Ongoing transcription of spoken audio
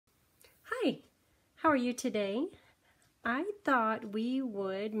Hi, how are you today? I thought we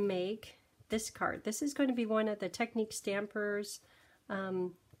would make this card. This is going to be one of the Technique Stampers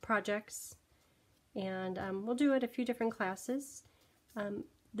projects, and we'll do it a few different classes.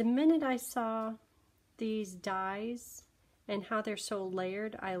 The minute I saw these dies and how they're so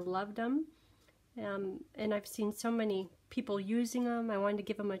layered, I loved them, and I've seen so many people using them. I wanted to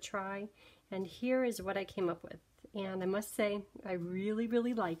give them a try, and here is what I came up with, and I must say I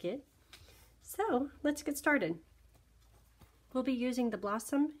really like it. So let's get started. We'll be using the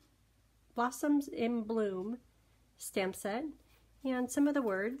Blossoms in Bloom stamp set and some of the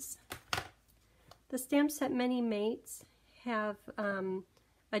words. The stamp set Many Mates have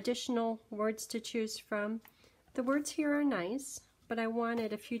additional words to choose from. The words here are nice, but I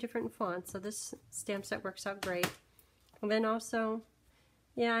wanted a few different fonts, so this stamp set works out great. And then also,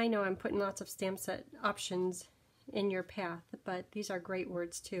 yeah, I know I'm putting lots of stamp set options in your path, but these are great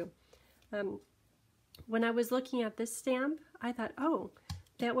words too. When I was looking at this stamp, I thought, oh,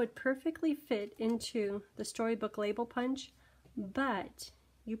 that would perfectly fit into the storybook label punch, but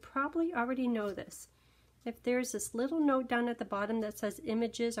you probably already know this. If there's this little note down at the bottom that says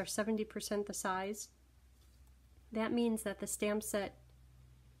images are 70% the size, that means that the stamp set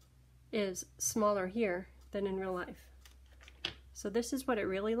is smaller here than in real life. So this is what it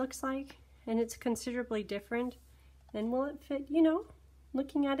really looks like, and it's considerably different. And will it fit? You know,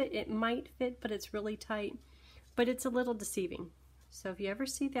 looking at it, it might fit, but it's really tight. But it's a little deceiving. So if you ever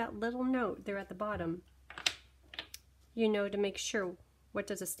see that little note there at the bottom, you know to make sure, what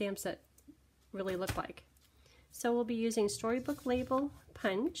does a stamp set really look like. So we'll be using storybook label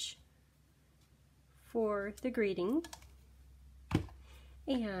punch for the greeting,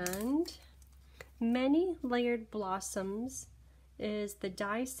 and Many Layered Blossoms is the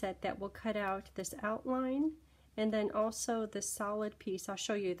die set that will cut out this outline and then also the solid piece. I'll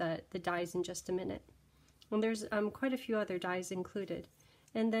show you the dies in just a minute. And there's quite a few other dies included.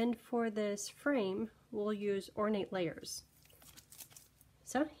 And then for this frame, we'll use ornate layers.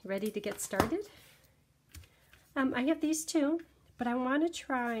 So, ready to get started? I have these two, but I want to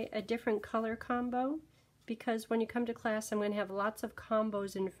try a different color combo because when you come to class, I'm going to have lots of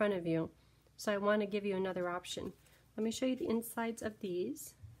combos in front of you. So I want to give you another option. Let me show you the insides of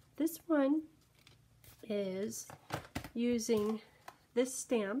these. This one is using this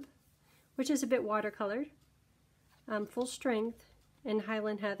stamp, which is a bit watercolored, full strength in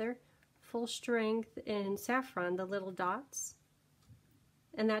Highland Heather, full strength in Saffron, the little dots,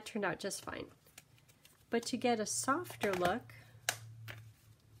 and that turned out just fine. But to get a softer look,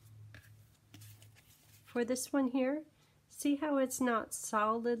 for this one here, see how it's not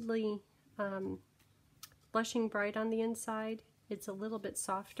solidly blushing bright on the inside? It's a little bit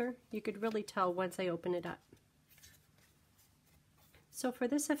softer. You could really tell once I open it up. So for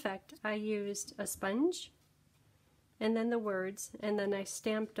this effect, I used a sponge and then the words, and then I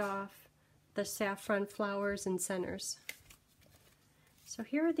stamped off the saffron flowers and centers. So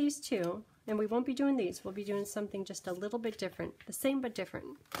here are these two, and we won't be doing these. We'll be doing something just a little bit different. The same but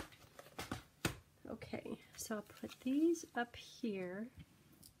different. Okay, so I'll put these up here.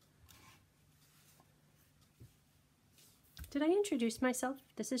 Did I introduce myself?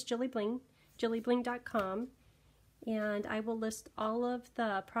 This is JilliBling, JilliBling.com, and I will list all of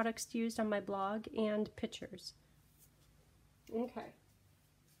the products used on my blog and pictures. Okay.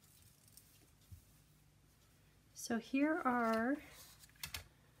 So here are,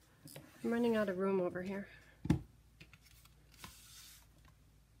 I'm running out of room over here.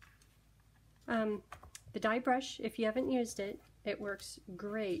 The die brush, if you haven't used it, it works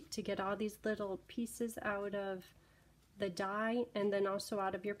great to get all these little pieces out of the die and then also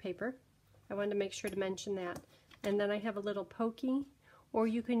out of your paper. I wanted to make sure to mention that. And then I have a little pokey, or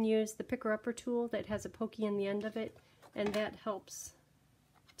you can use the picker-upper tool that has a pokey in the end of it, and that helps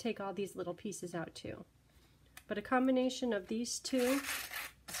take all these little pieces out too. But a combination of these two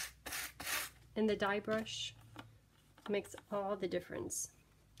and the die brush makes all the difference.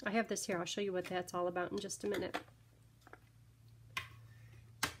 I have this here. I'll show you what that's all about in just a minute.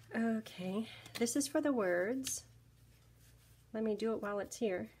 Okay, this is for the words. Let me do it while it's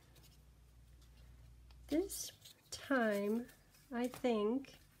here. This time, I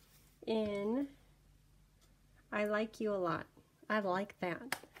think in I like you a lot. I like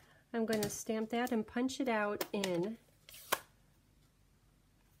that. I'm going to stamp that and punch it out in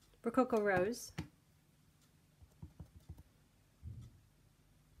Rococo Rose.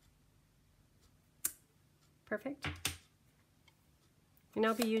 Perfect. And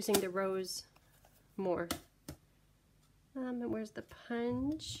I'll be using the rose more. And where's the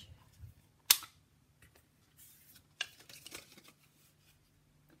punch?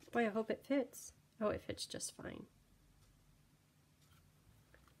 Boy, I hope it fits. Oh, it fits just fine.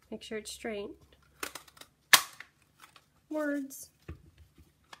 Make sure it's straight. Words.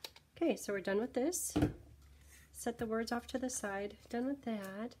 Okay, so we're done with this. Set the words off to the side. Done with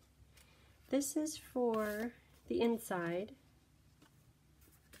that. This is for the inside.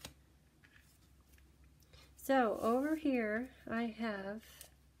 So over here I have,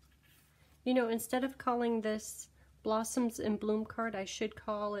 you know, instead of calling this Blossoms and Bloom card, I should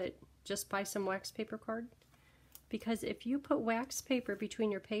call it just Buy Some Wax Paper card. Because if you put wax paper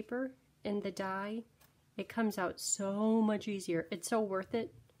between your paper and the die, it comes out so much easier. It's so worth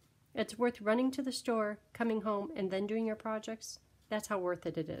it. It's worth running to the store, coming home, and then doing your projects. That's how worth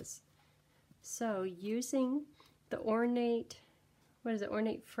it is. So using the ornate,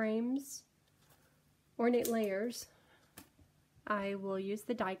 ornate frames, ornate layers, I will use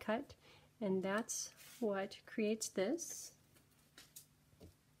the die cut, and that's what creates this.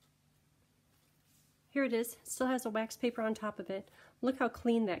 Here it is. Still has a wax paper on top of it. Look how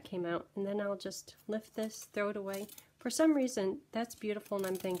clean that came out. And then I'll just lift this, throw it away. For some reason, that's beautiful, and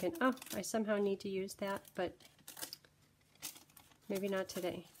I'm thinking, oh, I somehow need to use that, but maybe not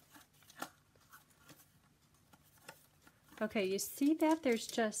today. Okay, you see that? There's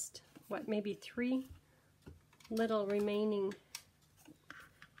just, what, maybe 3 little remaining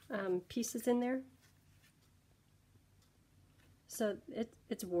pieces in there. So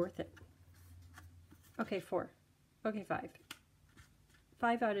it's worth it. Okay, 4. Okay, 5.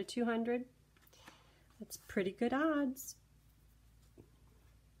 5 out of 200. That's pretty good odds.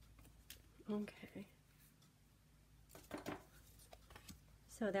 Okay.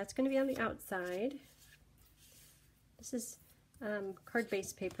 So that's going to be on the outside. This is card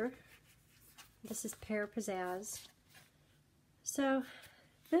base paper. This is Pear Pizzazz. So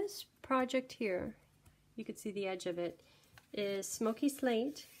this project here, you can see the edge of it, is Smoky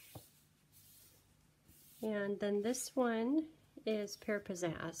Slate. And then this one is Pear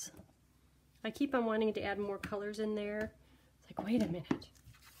Pizzazz. I keep on wanting to add more colors in there. It's like, wait a minute,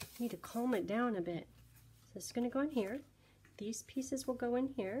 I need to calm it down a bit. So this is going to go in here. These pieces will go in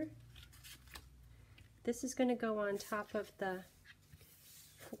here. This is going to go on top of the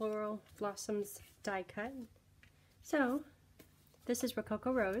Floral Blossoms die cut. So this is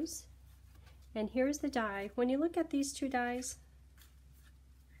Rococo Rose, and here's the die. When you look at these 2 dies,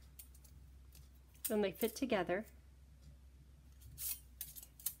 and they fit together,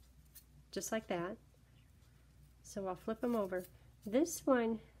 just like that. So I'll flip them over. This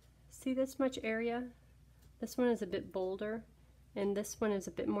one, see this much area? This one is a bit bolder, and this one is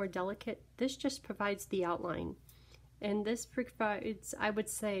a bit more delicate. This just provides the outline. And this provides, I would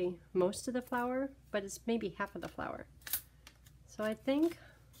say, most of the flower, but it's maybe half of the flower. So I think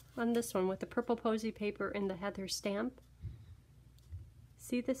on this one, with the purple posy paper and the heather stamp,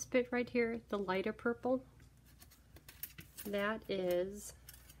 see this bit right here, the lighter purple? That is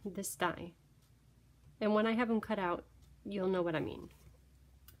this die. And when I have them cut out, you'll know what I mean.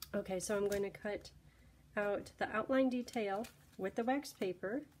 Okay, so I'm going to cut out the outline detail with the wax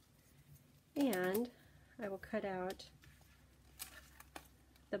paper, and I will cut out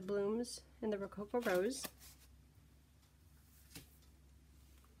the blooms and the Rococo Rose.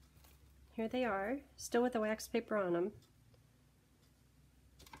 Here they are, still with the wax paper on them.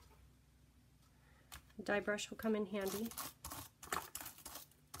 The die brush will come in handy.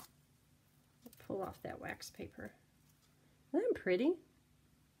 Pull off that wax paper. Isn't that pretty?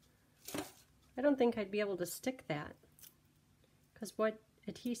 I don't think I'd be able to stick that, because what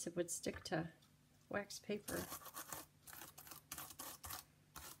adhesive would stick to wax paper?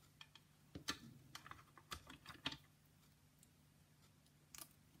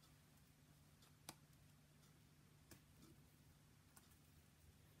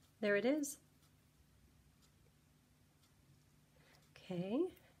 There it is. Okay,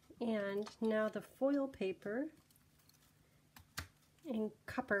 and now the foil paper in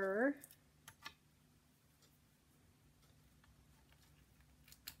copper.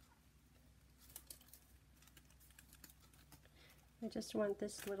 I just want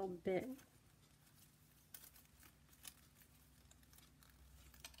this little bit.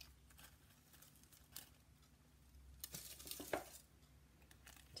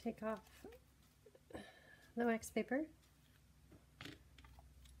 Take off the wax paper.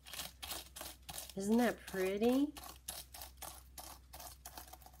 Isn't that pretty?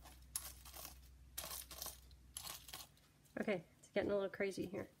 Okay, it's getting a little crazy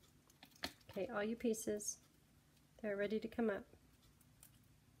here. Okay, all you pieces, they're ready to come up.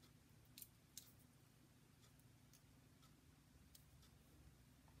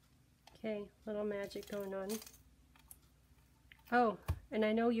 Okay, little magic going on. Oh, And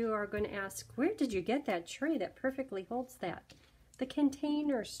I know you are going to ask, where did you get that tray that perfectly holds that? The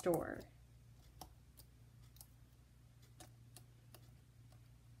Container Store.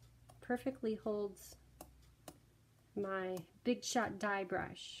 Perfectly holds my Big Shot die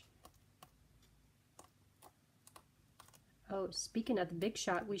brush. Oh, speaking of the Big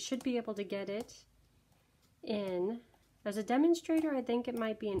Shot, we should be able to get it in, as a demonstrator, I think it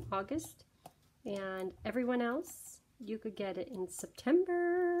might be in August. And everyone else, you could get it in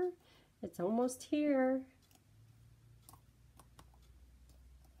September. It's almost here.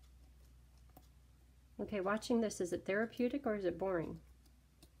 Okay, watching this, is it therapeutic or is it boring?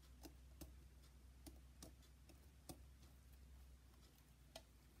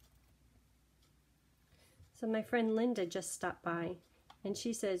 So my friend Linda just stopped by and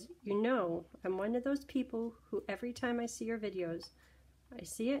she says, you know, I'm one of those people who every time I see your videos, I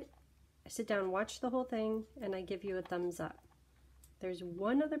see it, I sit down, watch the whole thing, and I give you a thumbs up. There's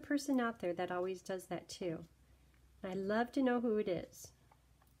one other person out there that always does that too. I love to know who it is.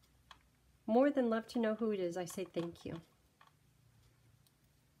 More than love to know who it is, I say thank you.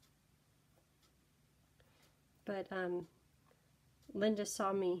 But Linda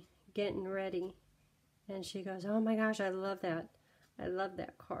saw me getting ready and she goes, oh my gosh, I love that. I love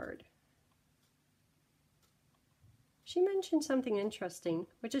that card. She mentioned something interesting,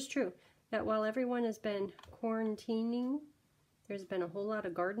 which is true, that while everyone has been quarantining, there's been a whole lot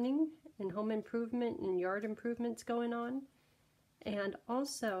of gardening and home improvement and yard improvements going on, and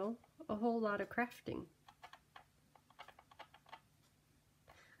also a whole lot of crafting.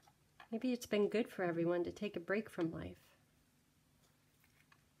 Maybe it's been good for everyone to take a break from life.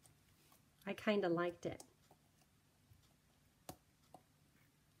 I kind of liked it.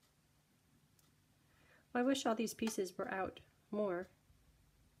 Well, I wish all these pieces were out more.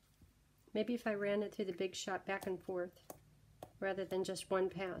 Maybe if I ran it through the Big Shot back and forth, rather than just one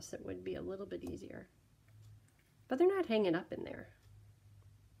pass, it would be a little bit easier. But they're not hanging up in there.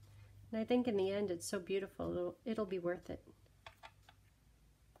 And I think in the end it's so beautiful, it'll be worth it.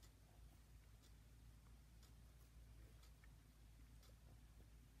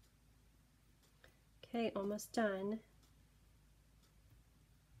 Okay, almost done.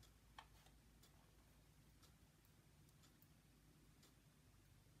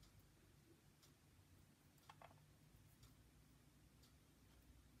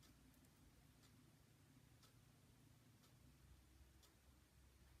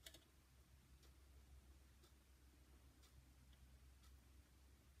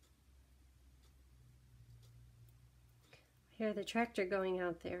 I hear the tractor going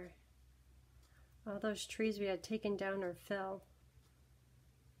out there. All those trees we had taken down or fell.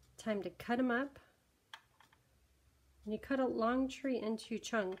 Time to cut them up. When you cut a long tree into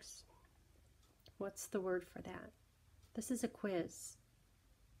chunks, what's the word for that? This is a quiz.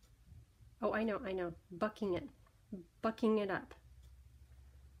 Oh, I know. Bucking it up.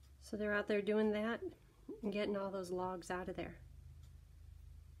 So they're out there doing that and getting all those logs out of there.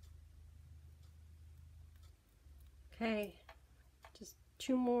 Okay, just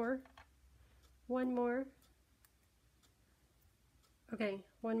two more. One more. Okay,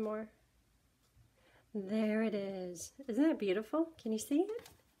 one more. There it is. Isn't that beautiful? Can you see it?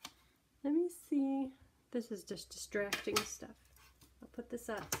 Let me see. This is just distracting stuff. I'll put this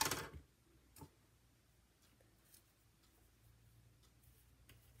up.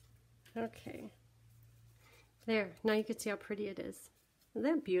 Okay. There. Now you can see how pretty it is. Isn't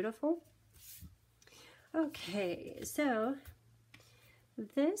that beautiful? Okay, so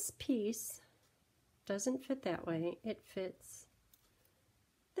this piece doesn't fit that way. It fits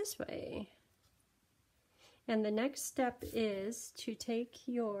this way. And the next step is to take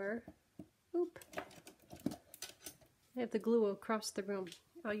your, I have the glue across the room.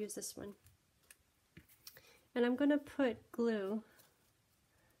 I'll use this one. And I'm going to put glue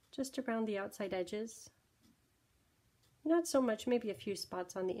just around the outside edges. Not so much, maybe a few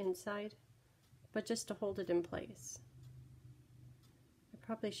spots on the inside, but just to hold it in place. I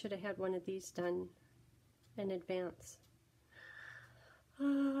probably should have had one of these done in advance.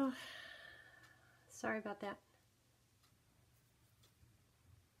 Sorry about that.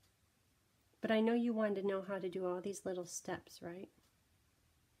 But I know you wanted to know how to do all these little steps, right?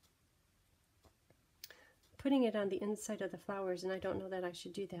 Putting it on the inside of the flowers, and I don't know that I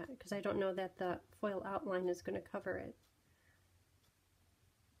should do that because I don't know that the foil outline is going to cover it.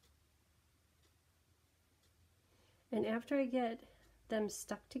 And after I get them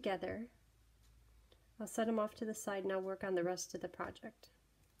stuck together, I'll set them off to the side and I'll work on the rest of the project.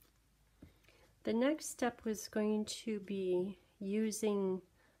 The next step was going to be using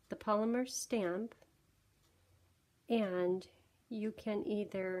the polymer stamp and you can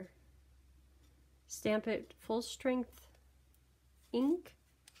either stamp it full strength ink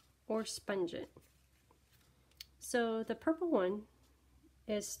or sponge it. So the purple one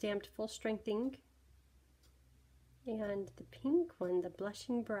is stamped full strength ink, and the pink one, the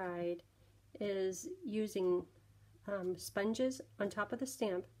Blushing Bride, is using sponges on top of the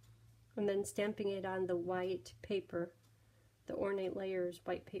stamp and then stamping it on the white paper, the Ornate Layers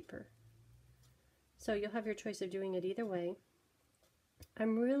white paper. So you'll have your choice of doing it either way.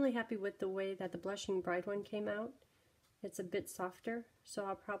 I'm really happy with the way that the Blushing Bride one came out. It's a bit softer, so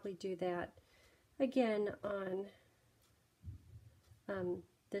I'll probably do that again on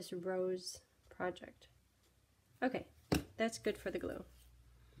this rose project. Okay, that's good for the glue.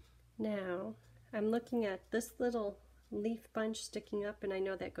 Now I'm looking at this little leaf bunch sticking up, and I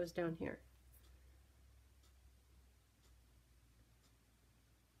know that goes down here.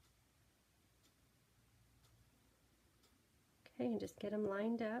 Okay, and just get them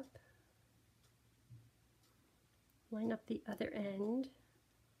lined up. Line up the other end.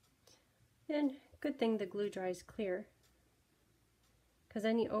 And good thing the glue dries clear, because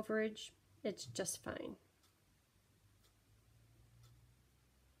any overage, it's just fine.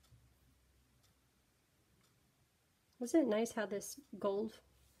 Wasn't it nice how this gold,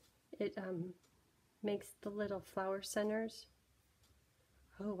 it makes the little flower centers?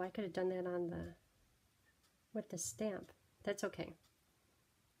 Oh, I could have done that on the, with the stamp. That's okay.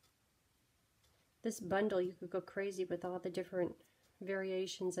 This bundle, you could go crazy with all the different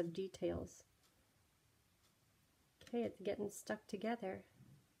variations of details. Okay, it's getting stuck together.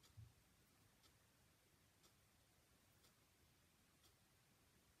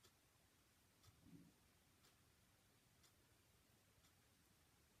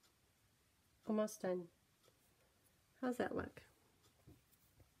 Almost done. How's that look?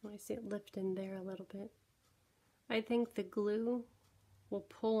 I see it lift in there a little bit. I think the glue will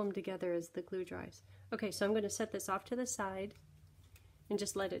pull them together as the glue dries. Okay, so I'm going to set this off to the side and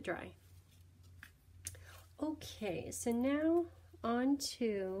just let it dry. Okay, so now on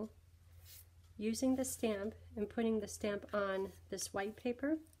to using the stamp and putting the stamp on this white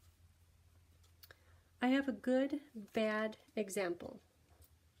paper. I have a good, bad example.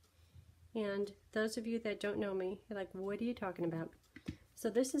 And those of you that don't know me, you're like, what are you talking about? So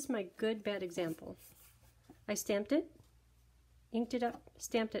this is my good, bad example. I stamped it, inked it up,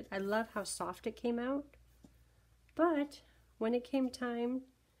 stamped it. I love how soft it came out. But when it came time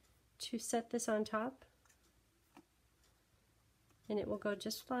to set this on top, and it will go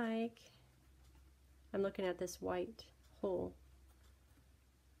just like, I'm looking at this white hole,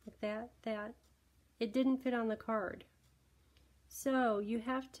 like that, it didn't fit on the card. So you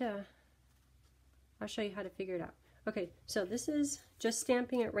have to, I'll show you how to figure it out. Okay, so this is just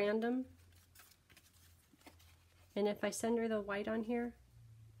stamping at random. And if I center the white on here,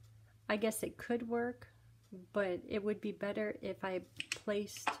 I guess it could work, but it would be better if I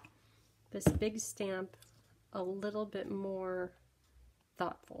placed this big stamp a little bit more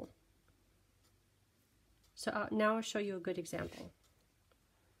thoughtful. So now I'll show you a good example.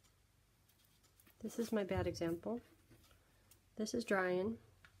 This is my bad example. This is drying.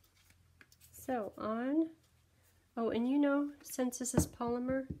 So on, oh, and you know, since this is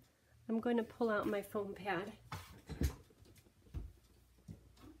polymer, I'm going to pull out my foam pad.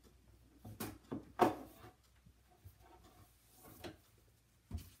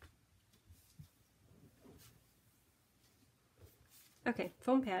 Okay,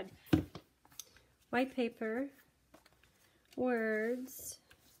 foam pad, white paper, words.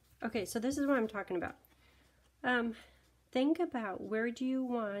 Okay, so this is what I'm talking about. Think about, where do you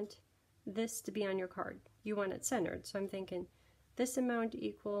want this to be on your card? You want it centered. So I'm thinking this amount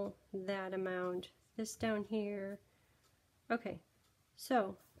equal that amount, this down here. Okay,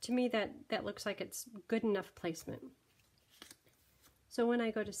 so to me that looks like it's good enough placement. So when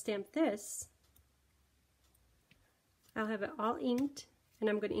I go to stamp this, I'll have it all inked, and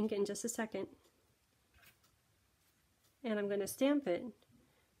I'm going to ink it in just a second. And I'm going to stamp it,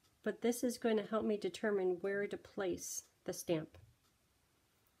 but this is going to help me determine where to place the stamp.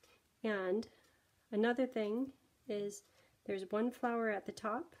 And another thing is, there's one flower at the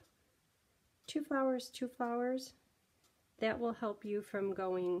top, two flowers. That will help you from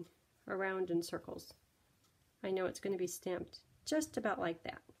going around in circles. I know it's going to be stamped just about like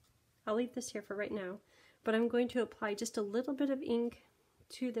that. I'll leave this here for right now, but I'm going to apply just a little bit of ink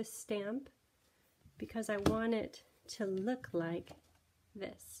to the stamp because I want it to look like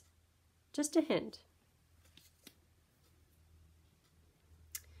this. Just a hint.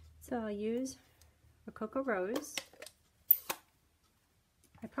 So I'll use a Cocoa Rose.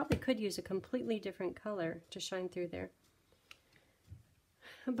 I probably could use a completely different color to shine through there.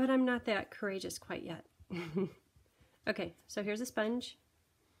 but I'm not that courageous quite yet. Okay, so here's a sponge.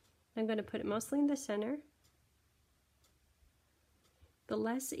 I'm going to put it mostly in the center. The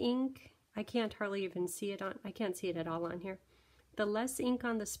less ink, I can't hardly even see it on, I can't see it at all on here. The less ink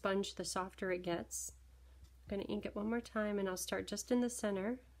on the sponge, the softer it gets. I'm going to ink it one more time, and I'll start just in the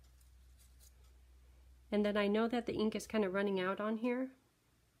center. And then I know that the ink is kind of running out on here,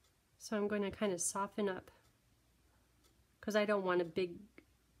 so I'm going to kind of soften up because I don't want a big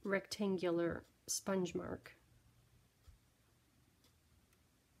rectangular sponge mark.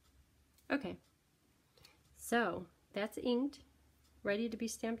 Okay, so that's inked, ready to be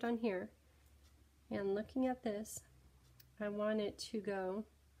stamped on here. And looking at this, I want it to go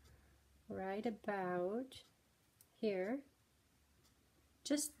right about here,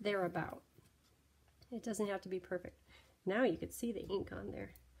 just thereabout. It doesn't have to be perfect. Now you can see the ink on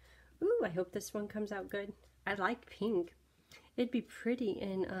there. Ooh, I hope this one comes out good. I like pink. It'd be pretty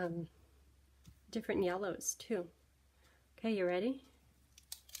in different yellows too. Okay, you ready?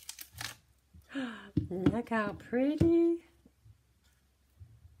 Look how pretty.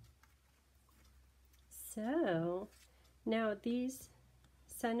 So now these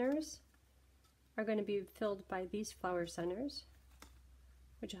centers are going to be filled by these flower centers,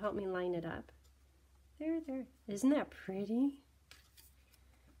 which will help me line it up. There. Isn't that pretty?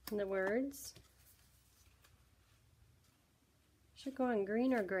 And the words should go on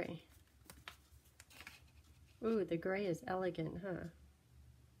green or gray. Ooh, the gray is elegant, huh?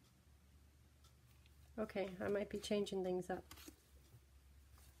 Okay, I might be changing things up.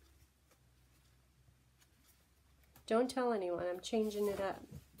 Don't tell anyone, I'm changing it up.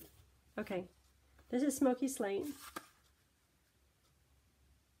 Okay, this is Smoky Slate.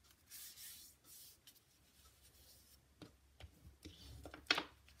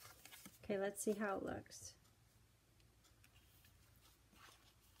 Okay, let's see how it looks.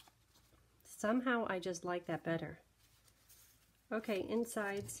 Somehow I just like that better. Okay,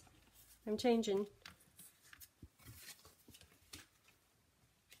 insides, I'm changing.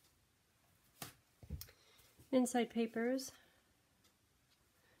 Inside papers,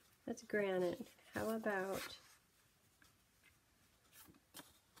 that's granite. How about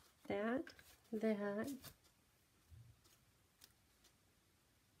that?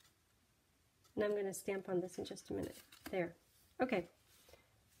 And I'm going to stamp on this in just a minute. There. Okay.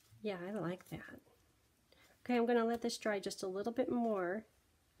 Yeah, I like that. Okay, I'm going to let this dry just a little bit more,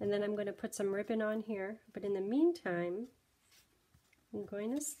 and then I'm going to put some ribbon on here. But in the meantime, I'm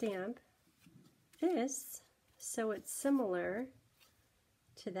going to stamp this so it's similar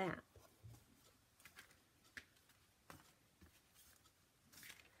to that.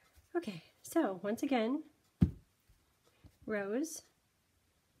 Okay, so once again, rose.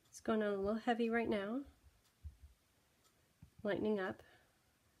 It's going on a little heavy right now. Lightening up.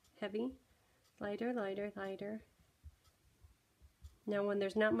 Heavy. Lighter, lighter, lighter. Now when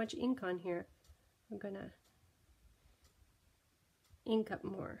there's not much ink on here, I'm going to ink up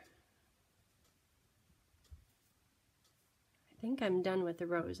more. I think I'm done with the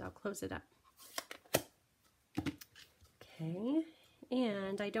rose. I'll close it up. Okay,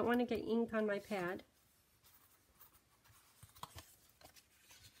 and I don't want to get ink on my pad.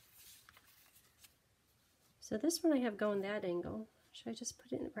 So this one I have going that angle. Should I just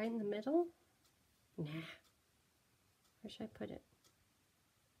put it right in the middle? Nah. Where should I put it?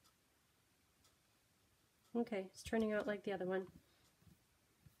 Okay, it's turning out like the other one.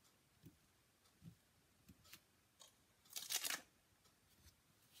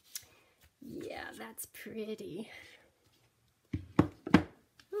 Yeah, that's pretty.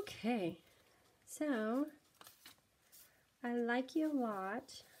 Okay, so I like you a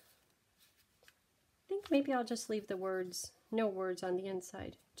lot. I think maybe I'll just leave the words, no words on the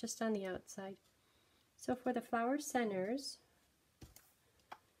inside, just on the outside. So for the flower centers,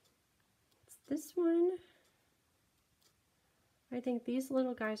 it's this one. I think these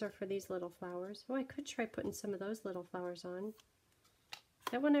little guys are for these little flowers. Oh, I could try putting some of those little flowers on.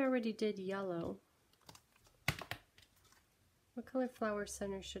 That one I already did yellow. What color flower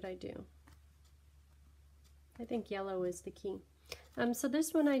center should I do? I think yellow is the key. So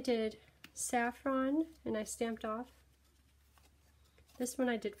this one I did saffron and I stamped off. This one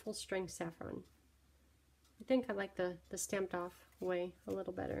I did full strength saffron. I think I like the stamped off way a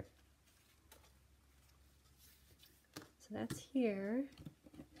little better. So that's here.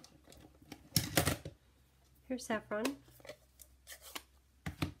 Here's saffron.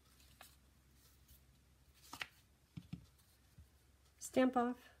 Stamp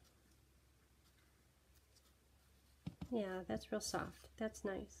off. Yeah, that's real soft. That's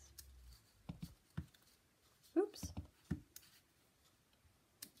nice. Oops.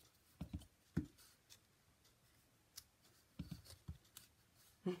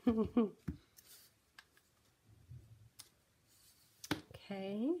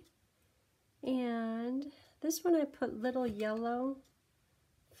 Okay, and this one I put little yellow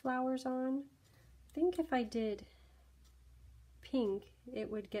flowers on. I think if I did pink, it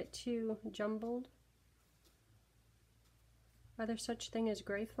would get too jumbled. Are there such thing as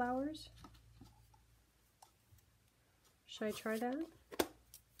gray flowers? Should I try that?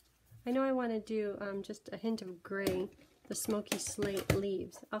 I know I want to do just a hint of gray, the smoky slate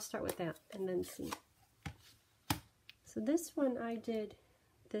leaves. I'll start with that and then see. So this one I did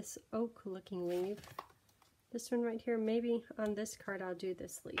this oak looking leaf. This one right here, maybe on this card I'll do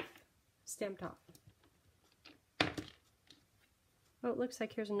this leaf stamped off. Oh, it looks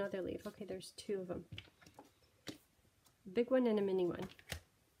like here's another leaf. Okay, there's two of them. A big one and a mini one.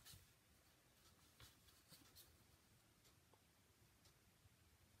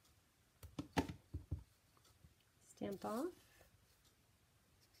 Stamp off.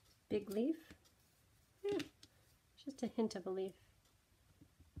 Big leaf. Yeah, just a hint of a leaf.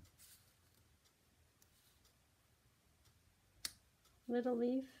 Little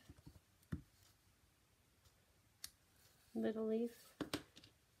leaf. Little leaf.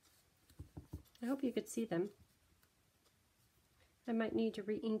 I hope you could see them. I might need to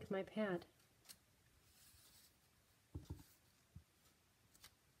re-ink my pad.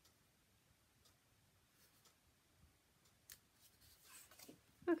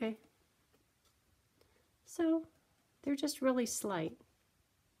 Okay. So they're just really slight.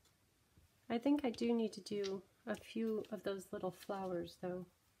 I think I do need to do a few of those little flowers though.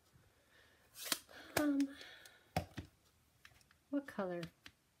 What color?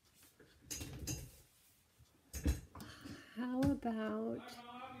 How about...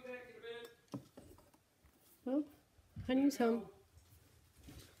 Oh, Honey's home.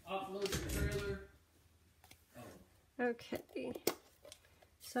 Offload the trailer. Oh. Okay.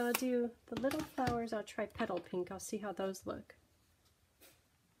 So I'll do the little flowers. I'll try petal pink. I'll see how those look.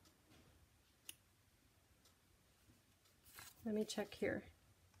 Let me check here.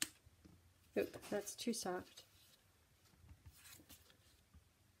 Oop, that's too soft.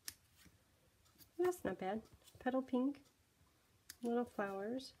 That's not bad. Petal pink, little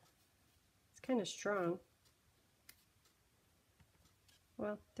flowers. It's kind of strong.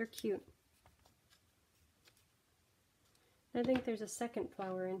 Well, they're cute. I think there's a second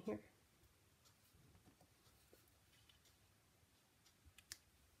flower in here.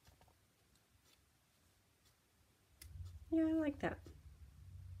 Yeah, I like that.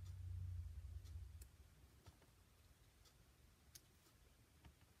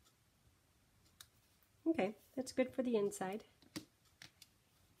 Okay, that's good for the inside.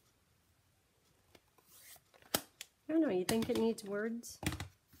 I don't know, you think it needs words?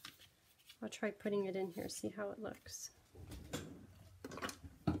 I'll try putting it in here, see how it looks.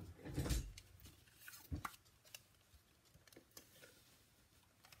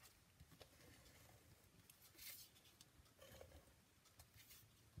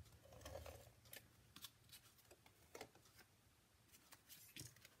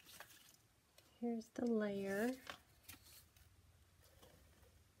 Here's the layer.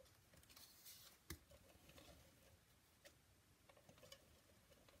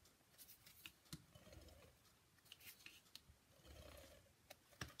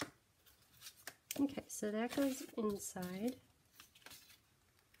 Okay, so that goes inside.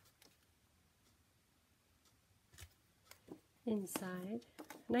 Inside.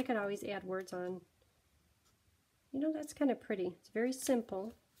 And I could always add words on. You know, that's kind of pretty. It's very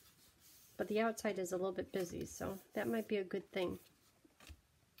simple. But the outside is a little bit busy, so that might be a good thing.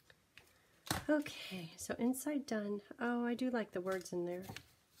 Okay, so inside done. Oh, I do like the words in there.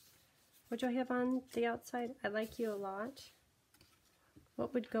 What do I have on the outside? I like you a lot.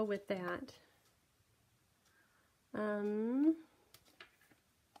 What would go with that?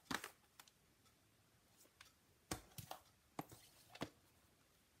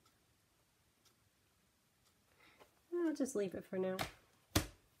 I'll just leave it for now.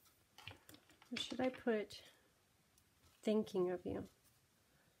 Or should I put thinking of you?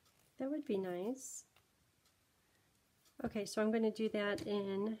 That would be nice. Okay, so I'm going to do that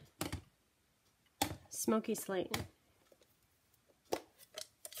in Smoky Slate.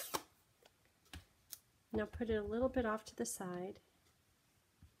 Now put it a little bit off to the side.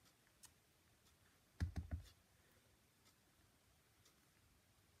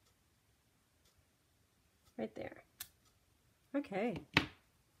 Right there. Okay.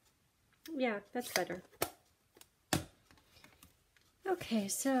 Yeah, that's better. Okay,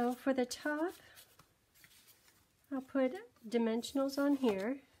 so for the top, I'll put dimensionals on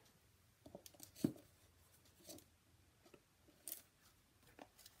here.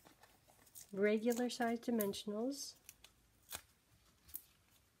 regular size dimensionals.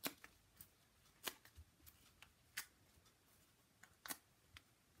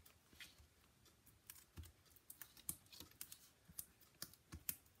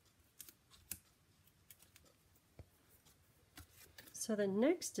 So the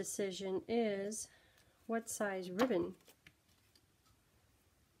next decision is what size ribbon.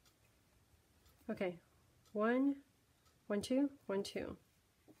 Okay, 1, 1, 2, 1, 2.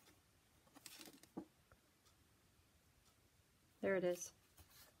 There it is,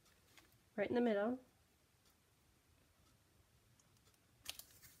 right in the middle.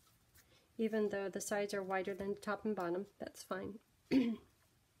 Even though the sides are wider than top and bottom, that's fine.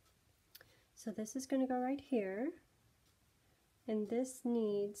 So this is going to go right here, and this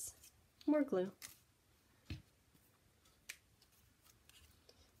needs more glue.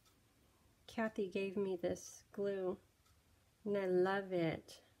 Kathy gave me this glue, and I love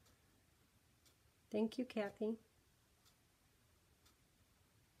it. Thank you, Kathy.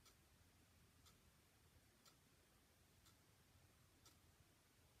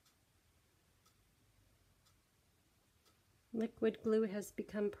 Liquid glue has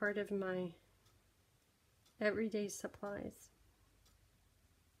become part of my everyday supplies.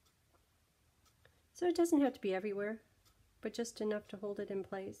 So it doesn't have to be everywhere, but just enough to hold it in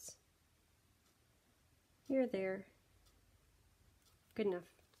place. Here, there. Good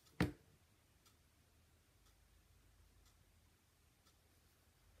enough.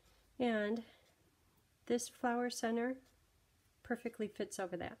 And this flower center perfectly fits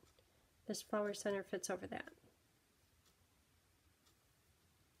over that. This flower center fits over that.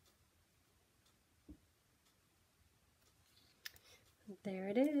 There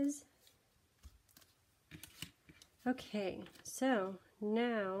it is. Okay, so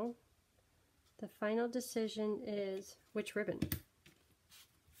now the final decision is which ribbon.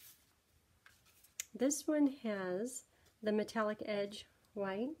 This one has the metallic edge,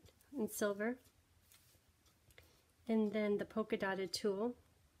 white and silver, and then the polka dotted tulle.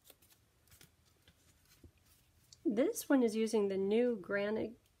 This one is using the new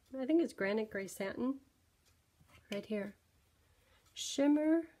granite, I think it's granite gray satin, right here.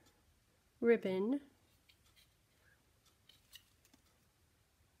 Shimmer ribbon,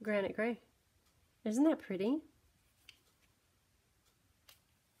 granite gray. Isn't that pretty?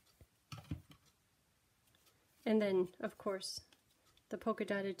 And then, of course, the polka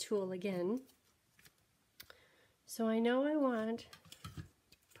dotted tulle again. So I know I want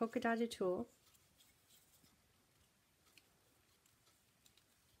polka dotted tulle.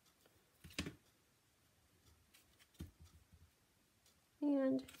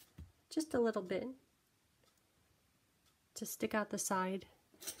 And just a little bit to stick out the side.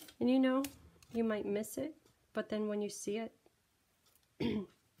 And you know, you might miss it, but then when you see it,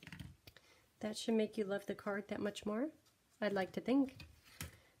 that should make you love the card that much more, I'd like to think.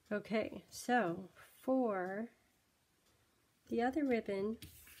 Okay, so for the other ribbon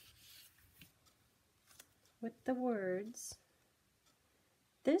with the words,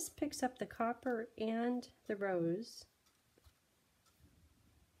 this picks up the copper and the rose.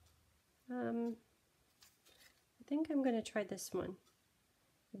 I think I'm going to try this one.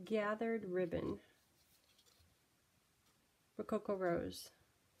 Gathered ribbon. Rococo rose.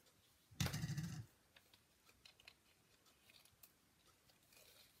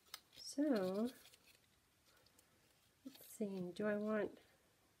 So, let's see, do I want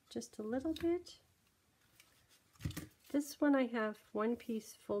just a little bit? This one I have one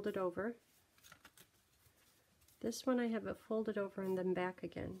piece folded over. This one I have it folded over and then back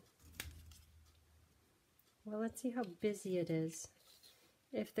again. Well, let's see how busy it is.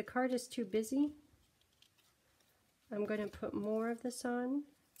 If the card is too busy, I'm going to put more of this on.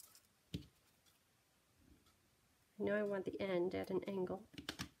 I know I want the end at an angle.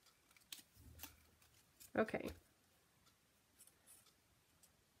 Okay.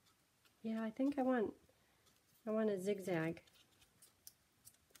 Yeah, I think I want a zigzag.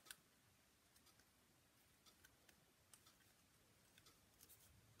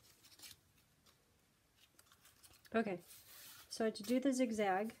 Okay, so to do the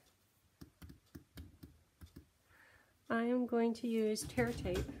zigzag, I am going to use tear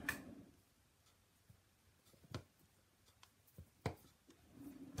tape.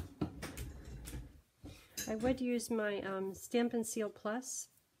 I would use my Stamp and Seal Plus,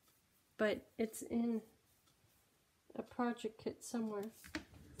 but it's in a project kit somewhere.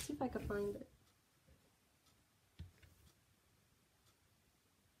 Let's see if I can find it.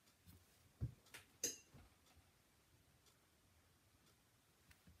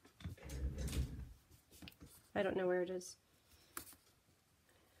 I don't know where it is.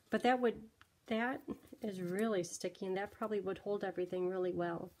 But that would that is really sticky, and that probably would hold everything really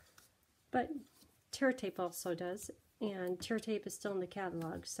well. But tear tape also does, and tear tape is still in the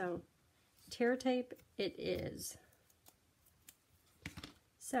catalog, so tear tape it is.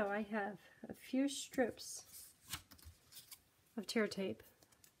 So I have a few strips of tear tape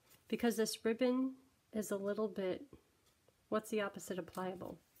because this ribbon is a little bit, what's the opposite of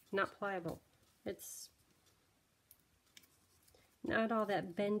pliable? Not pliable. It's not all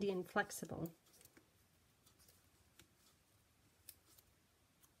that bendy and flexible.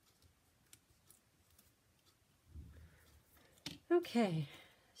 Okay,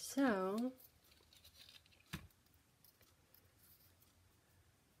 so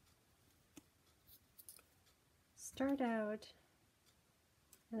start out,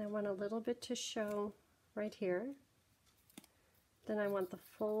 and I want a little bit to show right here. Then I want the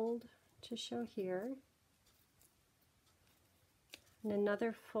fold to show here, and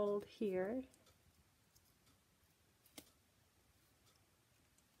another fold here.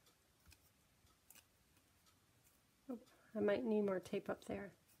 Oh, I might need more tape up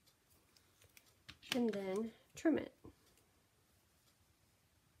there. And then trim it.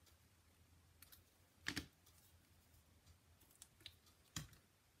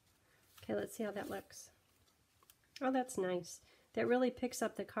 Okay, let's see how that looks. Oh, that's nice. That really picks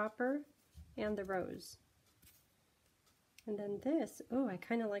up the copper and the rose. And then this, oh, I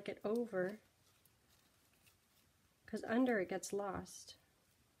kind of like it over, because under it gets lost.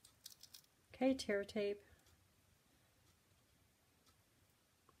 Okay, tear tape.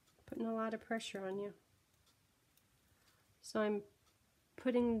 Putting a lot of pressure on you. So I'm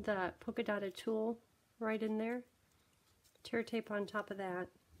putting the polka dotted tulle right in there. Tear tape on top of that.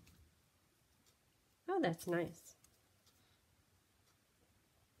 Oh, that's nice.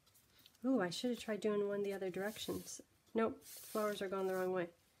 Ooh, I should have tried doing one the other directions. Nope, flowers are going the wrong way.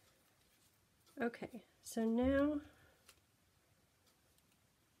 Okay, so now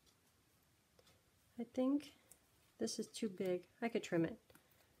I think this is too big. I could trim it.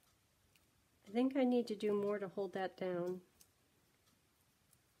 I think I need to do more to hold that down.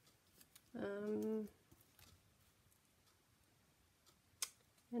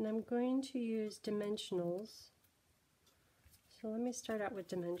 And I'm going to use dimensionals. So let me start out with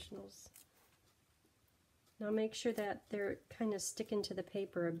dimensionals. Now make sure that they're kind of sticking to the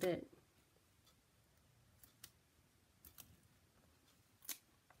paper a bit.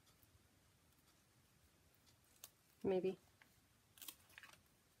 Maybe.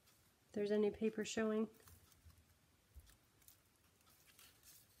 If there's any paper showing.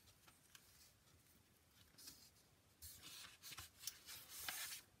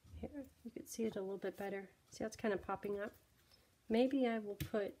 Here, you can see it a little bit better. See how it's kind of popping up? Maybe I will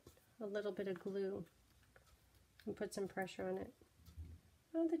put a little bit of glue and put some pressure on it.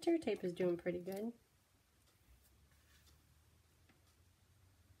 Oh, the tear tape is doing pretty good.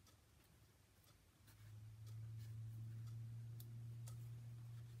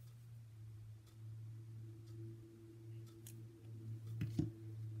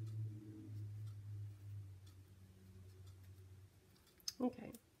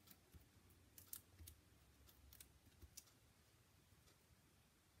 Okay.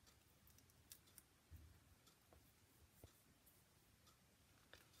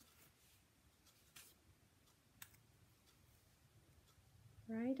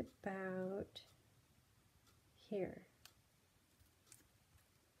 Right about here.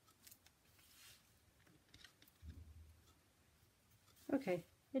 Okay,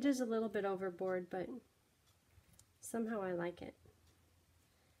 it is a little bit overboard, but somehow I like it.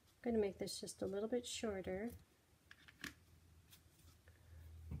 I'm going to make this just a little bit shorter.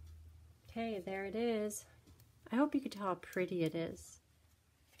 Okay, there it is. I hope you could tell how pretty it is.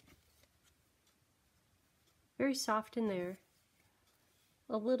 Very soft in there.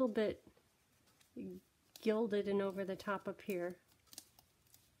 A little bit gilded and over the top up here.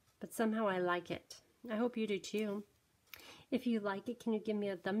 But somehow I like it. I hope you do too. If you like it, can you give me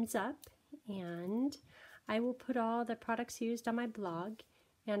a thumbs up? And I will put all the products used on my blog.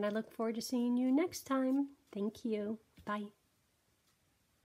 And I look forward to seeing you next time. Thank you. Bye.